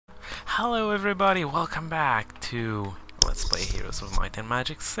Hello everybody, welcome back to Let's Play Heroes of Might and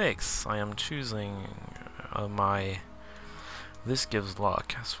Magic 6. I am choosing This Gives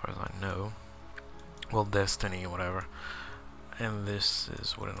Luck, as far as I know. Well, Destiny, whatever. And this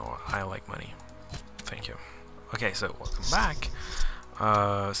is, I like money. Thank you. Okay, so welcome back.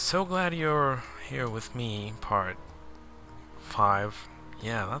 So glad you're here with me, part 5.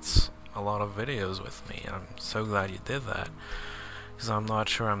 Yeah, that's a lot of videos with me. I'm so glad you did that. Because I'm not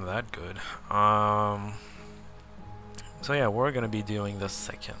sure I'm that good. So yeah, we're gonna be doing the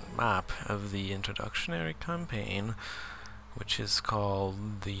second map of the introductory campaign, which is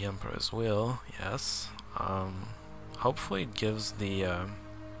called The Emperor's Will. Yes. Hopefully it gives the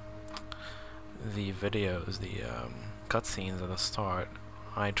videos, the cutscenes at the start.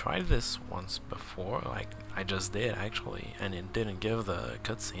 I tried this once before, like I just did actually, and it didn't give the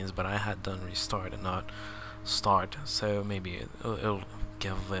cutscenes, but I had done restart and not start, so maybe it'll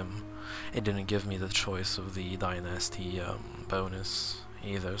give them. It didn't give me the choice of the dynasty bonus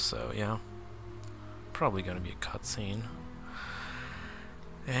either, so yeah, probably gonna be a cutscene.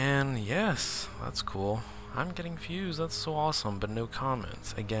 And yes, that's cool. I'm getting views, that's so awesome, but no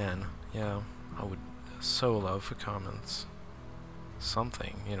comments again. Yeah, I would so love for comments,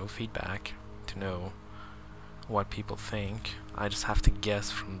 something, you know, feedback, to know what people think. I just have to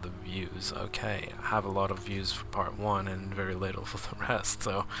guess from the views. Okay, I have a lot of views for part 1 and very little for the rest,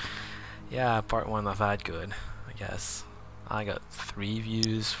 so yeah, part 1 not that good, I guess. I got 3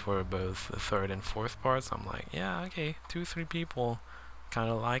 views for both the 3rd and 4th parts. I'm like, yeah, okay, 2-3 people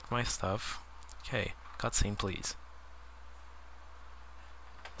kinda like my stuff. Okay, cutscene please.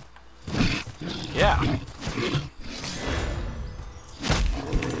 Yeah!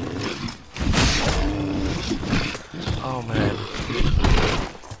 Oh man,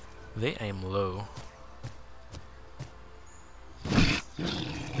 they aim low.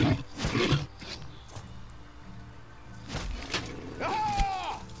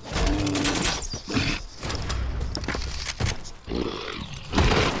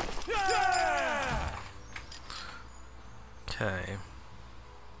 Okay.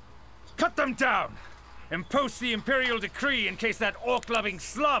 Cut them down! And post the Imperial decree in case that orc-loving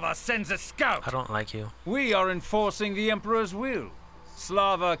Slava sends a scout! I don't like you. We are enforcing the Emperor's will.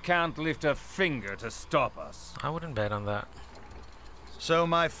 Slava can't lift a finger to stop us. I wouldn't bet on that. So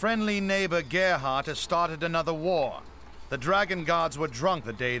my friendly neighbor Gerhardt has started another war. The Dragon Guards were drunk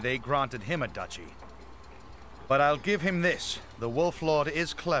the day they granted him a duchy. But I'll give him this. The Wolf Lord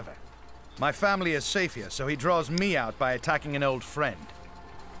is clever. My family is safe here, so he draws me out by attacking an old friend.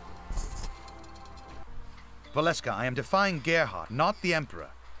 Valeska, I am defying Gerhardt, not the Emperor.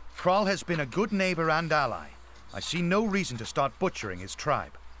 Kral has been a good neighbor and ally. I see no reason to start butchering his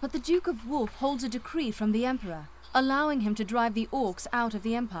tribe. But the Duke of Wolf holds a decree from the Emperor, allowing him to drive the orcs out of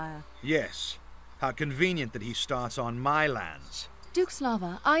the Empire. Yes. How convenient that he starts on my lands. Duke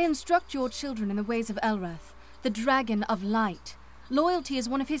Slava, I instruct your children in the ways of Elrath, the Dragon of Light. Loyalty is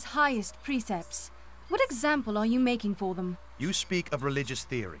one of his highest precepts. What example are you making for them? You speak of religious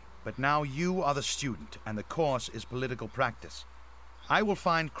theory. But now you are the student, and the course is political practice. I will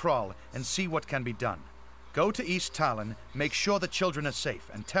find Kral and see what can be done. Go to East Talon, make sure the children are safe,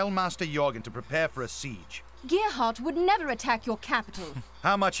 and tell Master Jorgen to prepare for a siege. Gerhardt would never attack your capital.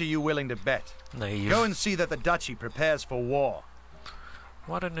 How much are you willing to bet? Naive. Go and see that the duchy prepares for war.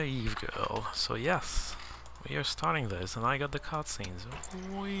 What a naive girl. So yes, we are starting this, and I got the cutscenes.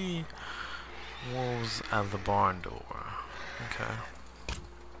 We wolves at the barn door. Okay.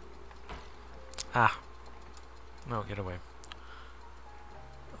 Ah! No, get away.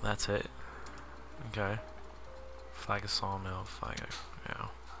 That's it. Okay. Flag a sawmill, yeah.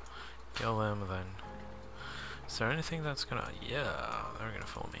 Kill them, then. Is there anything that's gonna... Yeah, they're gonna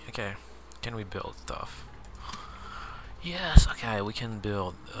fool me. Okay. Can we build stuff? Yes, okay, we can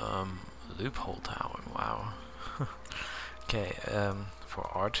build, loophole tower, wow. Okay, for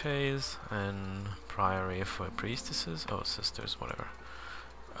archers and priory for priestesses, oh, sisters, whatever.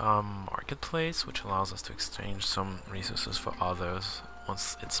 Marketplace, which allows us to exchange some resources for others.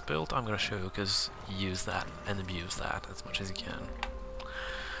 Once it's built, I'm gonna show you, because use that and abuse that as much as you can.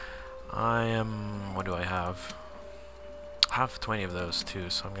 What do I have? I have 20 of those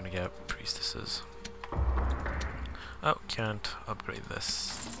too, so I'm gonna get priestesses. Oh, can't upgrade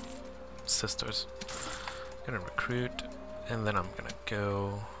this. Sisters. Gonna recruit, and then I'm gonna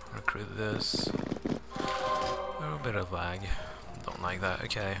go recruit this. A little bit of lag. Don't like that.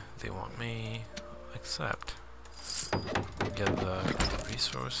 Okay, they want me. Accept. Get the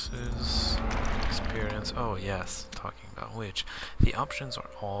resources, experience. Oh yes, talking about which. The options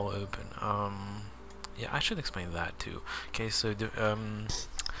are all open. Yeah, I should explain that too. Okay, so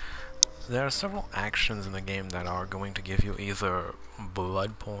There are several actions in the game that are going to give you either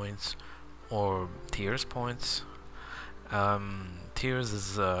blood points or tears points. Tears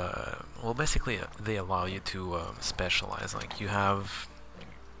is, well, basically they allow you to specialize. Like you have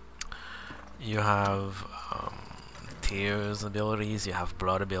tears abilities, you have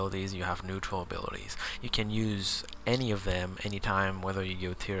blood abilities, you have neutral abilities. You can use any of them anytime, whether you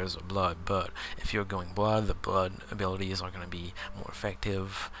go tears or blood, but if you're going blood, the blood abilities are going to be more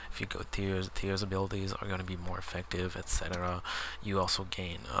effective. If you go tears, the tears abilities are going to be more effective, etc. You also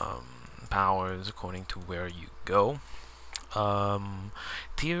gain powers according to where you go. The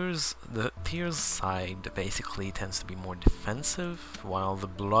tears side basically tends to be more defensive, while the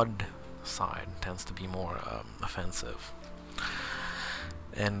blood side tends to be more offensive.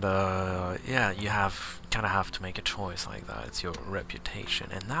 And yeah, you kind of have to make a choice like that. It's your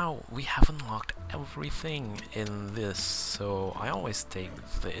reputation. And now we have unlocked everything in this, so I always take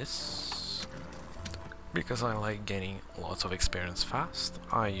this because I like gaining lots of experience fast.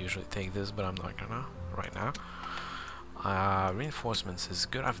 I usually take this, but I'm not gonna right now. Reinforcements is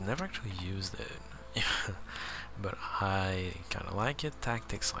good. I've never actually used it. But I kind of like it.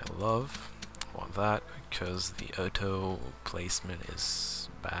 Tactics I love. I want that because the auto placement is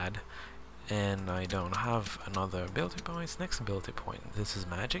bad. And I don't have another ability point. Next ability point. This is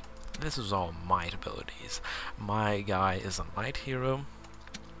magic. This is all might abilities. My guy is a might hero.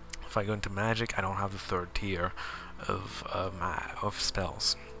 If I go into magic, I don't have the third tier of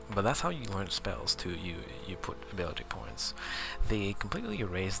spells. But that's how you learn spells too. You put ability points. They completely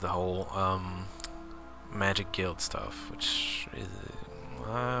erased the whole magic guild stuff, which is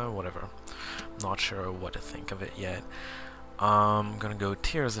whatever. Not sure what to think of it yet. I'm gonna go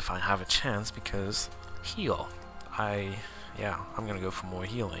tears if I have a chance because heal. I'm gonna go for more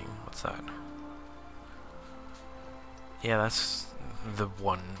healing. What's that? Yeah, that's the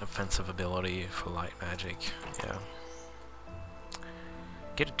one offensive ability for light magic. Yeah.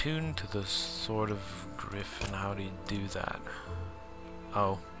 Get attuned to the Sword of Griffin. How do you do that?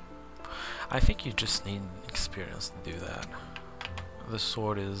 Oh. I think you just need experience to do that. The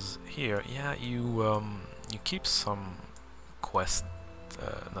sword is here. Yeah, you keep some quest,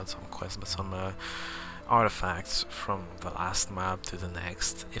 not some quest, but some artifacts from the last map to the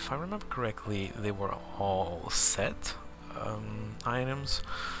next. If I remember correctly, they were all set items.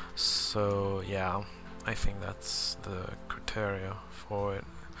 So yeah, I think that's the criteria for it.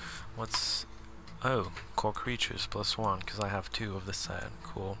 What's... oh, core creatures +1, because I have 2 of the set.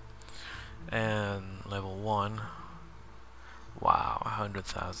 Cool. And level 1. Wow,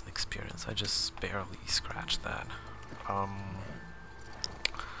 100,000 experience. I just barely scratched that.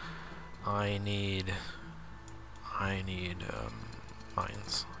 I need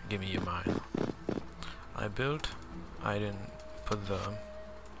mines. Give me a mine. I built. I didn't put the...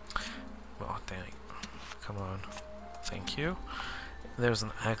 well, dang. Come on. Thank you. There's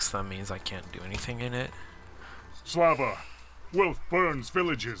an X, that means I can't do anything in it. Slava, Wolf burns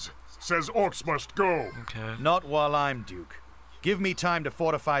villages. Says orcs must go. Okay. Not while I'm Duke. Give me time to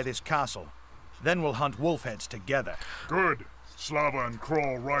fortify this castle. Then we'll hunt wolf heads together. Good. Slava and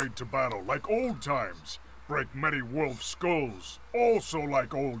Crawl ride to battle like old times. Break many wolf skulls. Also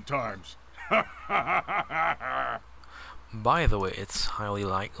like old times. By the way, it's highly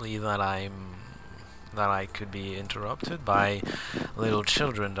likely that I could be interrupted by little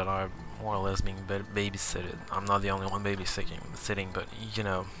children that are more or less being babysitted. I'm not the only one babysitting, but you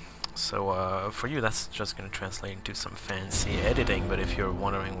know. So for you, that's just going to translate into some fancy editing. But if you're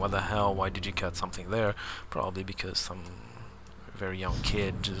wondering what the hell, why did you cut something there? Probably because some very young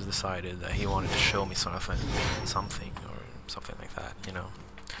kid just decided that he wanted to show me something or something like that. You know,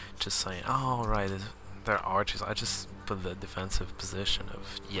 just saying, oh right, they're archers. I just put the defensive position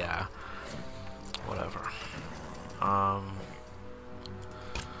of yeah. Whatever.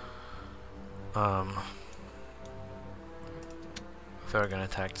 They're gonna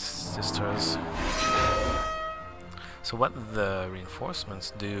attack sisters. So what the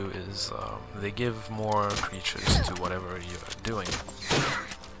reinforcements do is they give more creatures to whatever you're doing.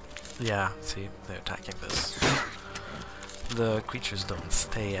 Yeah, see, they're attacking this. The creatures don't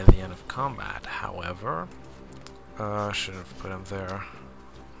stay at the end of combat, however. Should have put them there.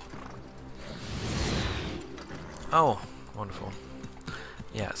 Oh, wonderful.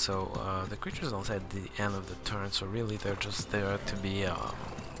 Yeah, so the creatures don't stay at the end of the turn, so really they're just there to be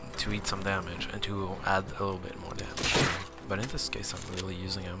to eat some damage and to add a little bit more damage. But in this case, I'm really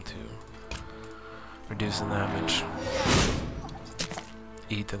using them to reduce the damage,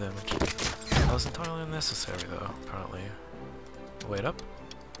 eat the damage. That was entirely unnecessary, though. Apparently. Wait up.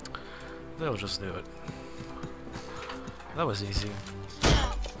 They'll just do it. That was easy.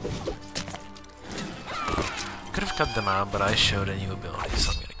 cut them out, but I showed a new ability,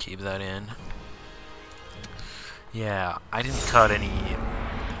 so I'm gonna keep that in. Yeah, I didn't cut any...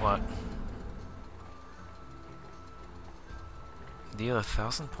 What? Deal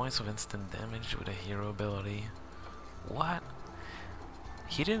 1,000 points of instant damage with a hero ability. What?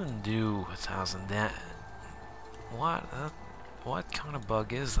 He didn't do 1,000 damage. What? What kind of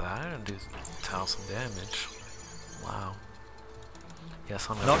bug is that? I didn't do 1,000 damage. Wow. Yes,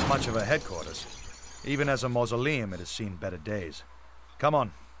 I'm not much of a headquarters. Even as a mausoleum, it has seen better days. Come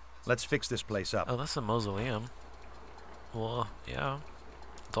on, let's fix this place up. Oh, that's a mausoleum. Well, yeah.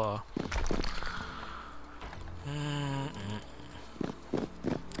 Duh.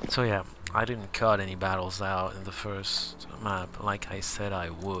 So yeah, I didn't cut any battles out in the first map, like I said I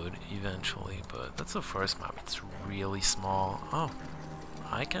would eventually, but that's the first map. It's really small. Oh,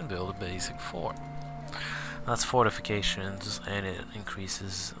 I can build a basic fort. That's fortifications, and it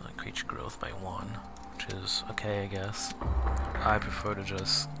increases creature growth by 1, which is okay, I guess. I prefer to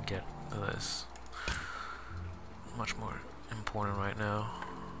just get this. Much more important right now.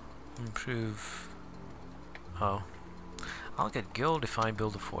 Improve. Oh. I'll get gold if I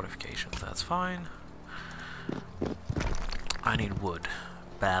build a fortification. That's fine. I need wood.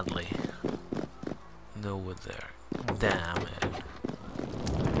 Badly. No wood there. Damn it.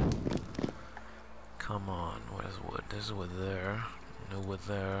 Come on, where's wood? There's wood there. No wood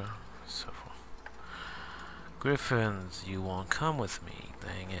there. So Griffins, you won't come with me.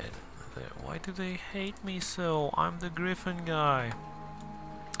 Dang it. Why do they hate me so? I'm the griffin guy.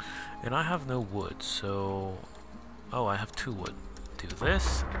 And I have no wood, so... Oh, I have 2 wood. Do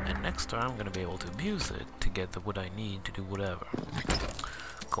this, and next time I'm gonna be able to abuse it to get the wood I need to do whatever.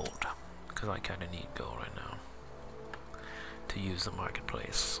 Gold. Because I kinda need gold right now. To use the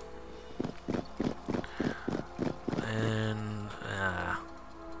marketplace. And...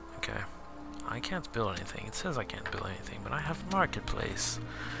 okay. I can't build anything. It says I can't build anything, but I have marketplace.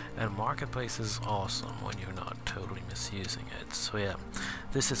 And marketplace is awesome when you're not totally misusing it. So yeah,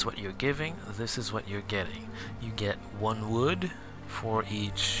 this is what you're giving, this is what you're getting. You get 1 wood for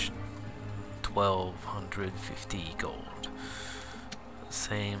each 1,250 gold.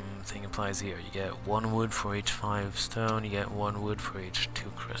 Same thing applies here. You get 1 wood for each 5 stone, you get 1 wood for each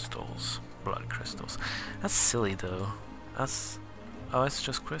 2 crystals. Blood crystals. That's silly though. That's... oh, it's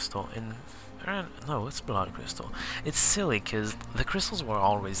just crystal. No, it's blood crystal. It's silly because the crystals were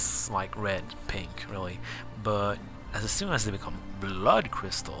always like red, pink, really. But as soon as they become blood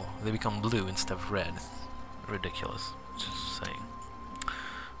crystal, they become blue instead of red. Ridiculous. Just saying.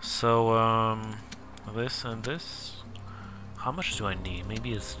 So, this and this. How much do I need?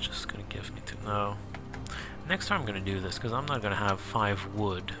 Maybe it's just gonna give me 2. No. Next time I'm gonna do this because I'm not gonna have 5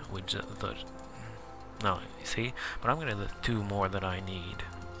 wood with the. No, you see? But I'm gonna do the 2 more that I need.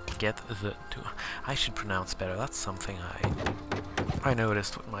 Get the 2. I should pronounce better. That's something I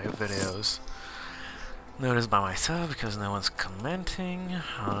noticed with my videos. Noticed by myself because no one's commenting.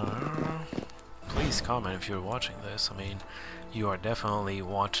 Please comment if you're watching this. I mean, you are definitely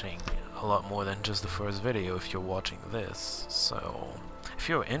watching a lot more than just the first video if you're watching this. So, if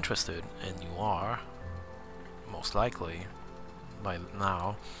you're interested, and you are, most likely, by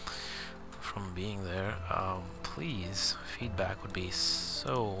now, from being there, please, feedback would be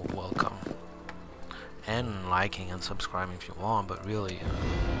so welcome. And liking and subscribing if you want, but really,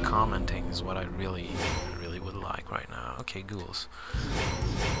 commenting is what I really would like right now. Okay, ghouls.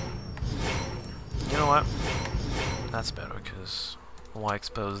 You know what? That's better, because why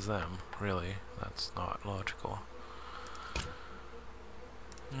expose them? Really, that's not logical.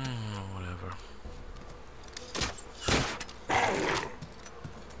 Whatever.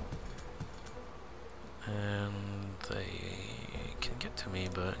 And they can get to me,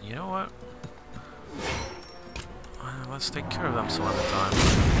 but you know what? Let's take care of them some other time.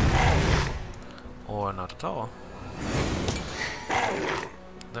 Or not at all.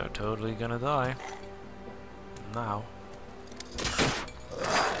 They're totally gonna die. Now.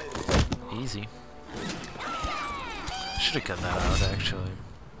 Easy. Should've cut that out, actually.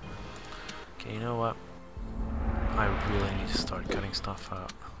 Okay, you know what? I really need to start cutting stuff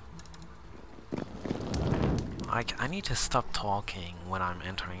out. I need to stop talking when I'm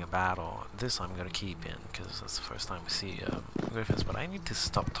entering a battle. This I'm gonna keep in, because that's the first time we see griffins, but I need to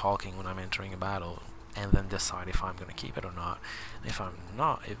stop talking when I'm entering a battle, and then decide if I'm gonna keep it or not. If I'm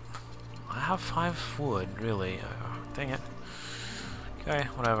not, I have 5 wood, really. Dang it. Okay,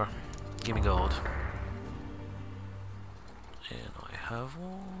 whatever. Give me gold. And I have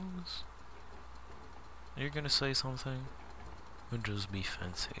walls. You're gonna say something? Or just be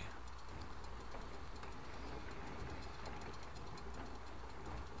fancy?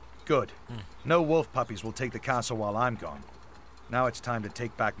 Good. No wolf puppies will take the castle while I'm gone. Now it's time to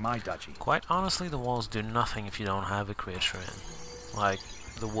take back my duchy. Quite honestly, the walls do nothing if you don't have a creature in. Like,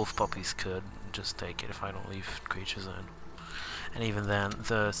 the wolf puppies could just take it if I don't leave creatures in. And even then,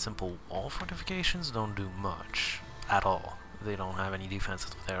 the simple wall fortifications don't do much at all. They don't have any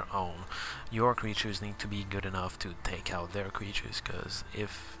defenses of their own. Your creatures need to be good enough to take out their creatures, because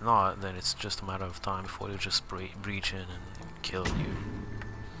if not, then it's just a matter of time before they just breach in and kill you.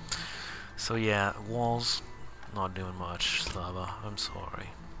 So yeah, walls, not doing much, Slava, I'm sorry.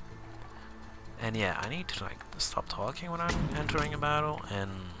 And yeah, I need to like stop talking when I'm entering a battle and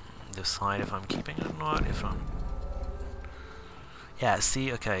decide if I'm keeping it or not, if I'm... Yeah,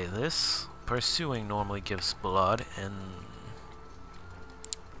 see, okay, this pursuing normally gives blood and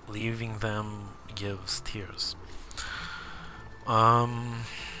leaving them gives tears.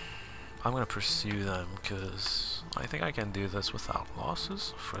 I'm gonna pursue them because I think I can do this without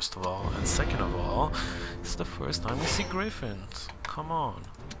losses, first of all, and second of all, it's the first time we see griffins. Come on,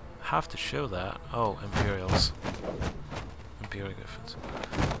 have to show that. Oh, Imperials. Imperial griffins.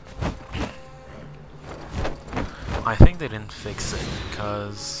 I think they didn't fix it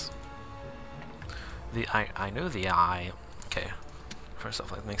because I know the eye. Okay. First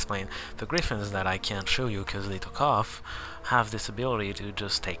off, let me explain. The griffins that I can't show you because they took off have this ability to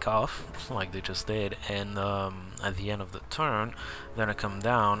just take off, like they just did, and at the end of the turn, they're gonna come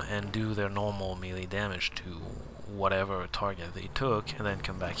down and do their normal melee damage to whatever target they took, and then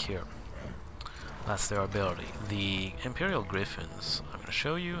come back here. That's their ability. The Imperial Griffins, I'm gonna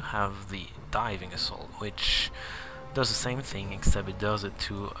show you, have the Diving Assault, which does the same thing, except it does it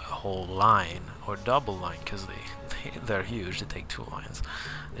to a whole line, or double line, because they're huge, they take 2 lines.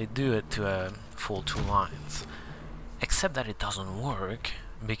 They do it to a full 2 lines. Except that it doesn't work,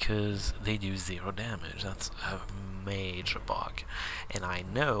 because they do 0 damage. That's a major bug. And I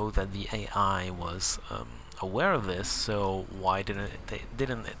know that the AI was aware of this, so why didn't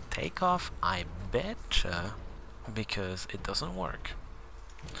it take off? I betcha, because it doesn't work.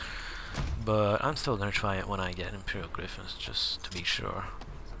 But I'm still gonna try it when I get Imperial Griffins, just to be sure.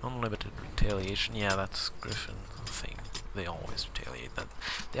 Unlimited retaliation, yeah, that's Griffin thing. They always retaliate. That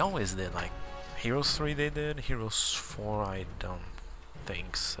they always did. Like Heroes 3, they did. Heroes 4, I don't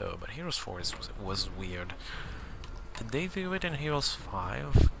think so. But Heroes 4 was weird. Did they do it in Heroes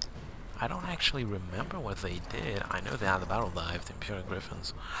 5? I don't actually remember what they did. I know they had the battle dive, the Imperial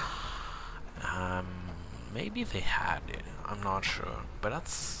Griffins. Maybe they had it. I'm not sure. But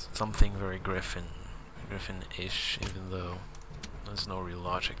that's something very Griffin-ish, even though there's no real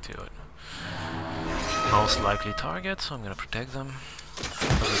logic to it. Most likely target, so I'm gonna protect them.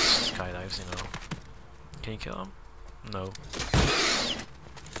 Because it's skydives, you know. Can you kill him? No.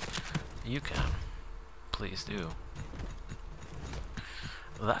 You can. Please do.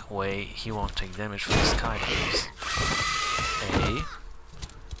 That way, he won't take damage from the skydives.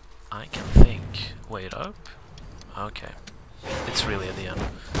 I can think. Wait up. Okay. It's really at the end.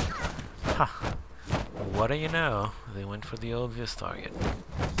 Ha! What do you know? They went for the obvious target.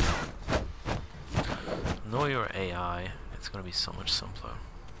 Know your AI. It's gonna be so much simpler.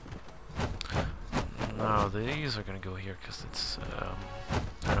 No, these are gonna go here because it's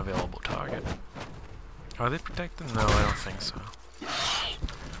an available target. Are they protected? No, I don't think so.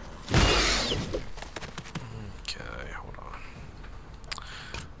 Okay, hold on.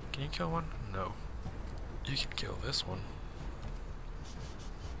 Can you kill one? No. You can kill this one.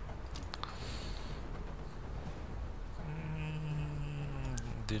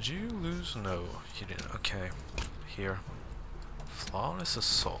 Did you lose? No, you didn't. Okay. Here. Flawless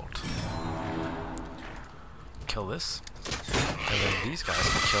Assault. Kill this. And then these guys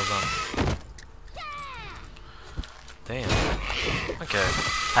can kill them. Damn. Okay.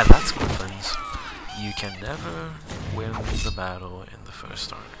 And that's Griffins. You can never win the battle in the first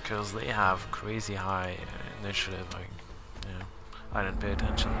turn, because they have crazy high initiative. Like, yeah, I didn't pay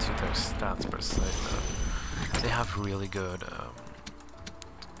attention to their stats per se, but they have really good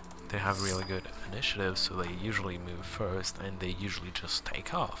initiative, so they usually move first, and they usually just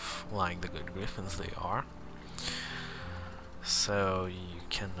take off, like the good Griffins they are. So you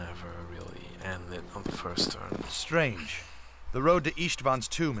can never really end it on the first turn. Strange. The road to Istvan's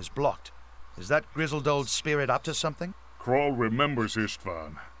tomb is blocked. Is that grizzled old spirit up to something? Kroll remembers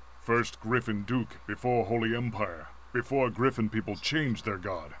Istvan. First Griffin Duke, before Holy Empire. Before Griffin people changed their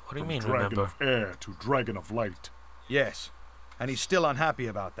god. What do you mean, Dragon remember? of Air to Dragon of Light. Yes. And he's still unhappy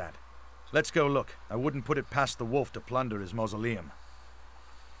about that. Let's go look. I wouldn't put it past the wolf to plunder his mausoleum.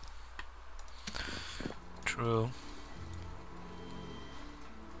 True.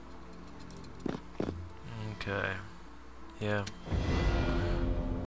 Okay. Yeah.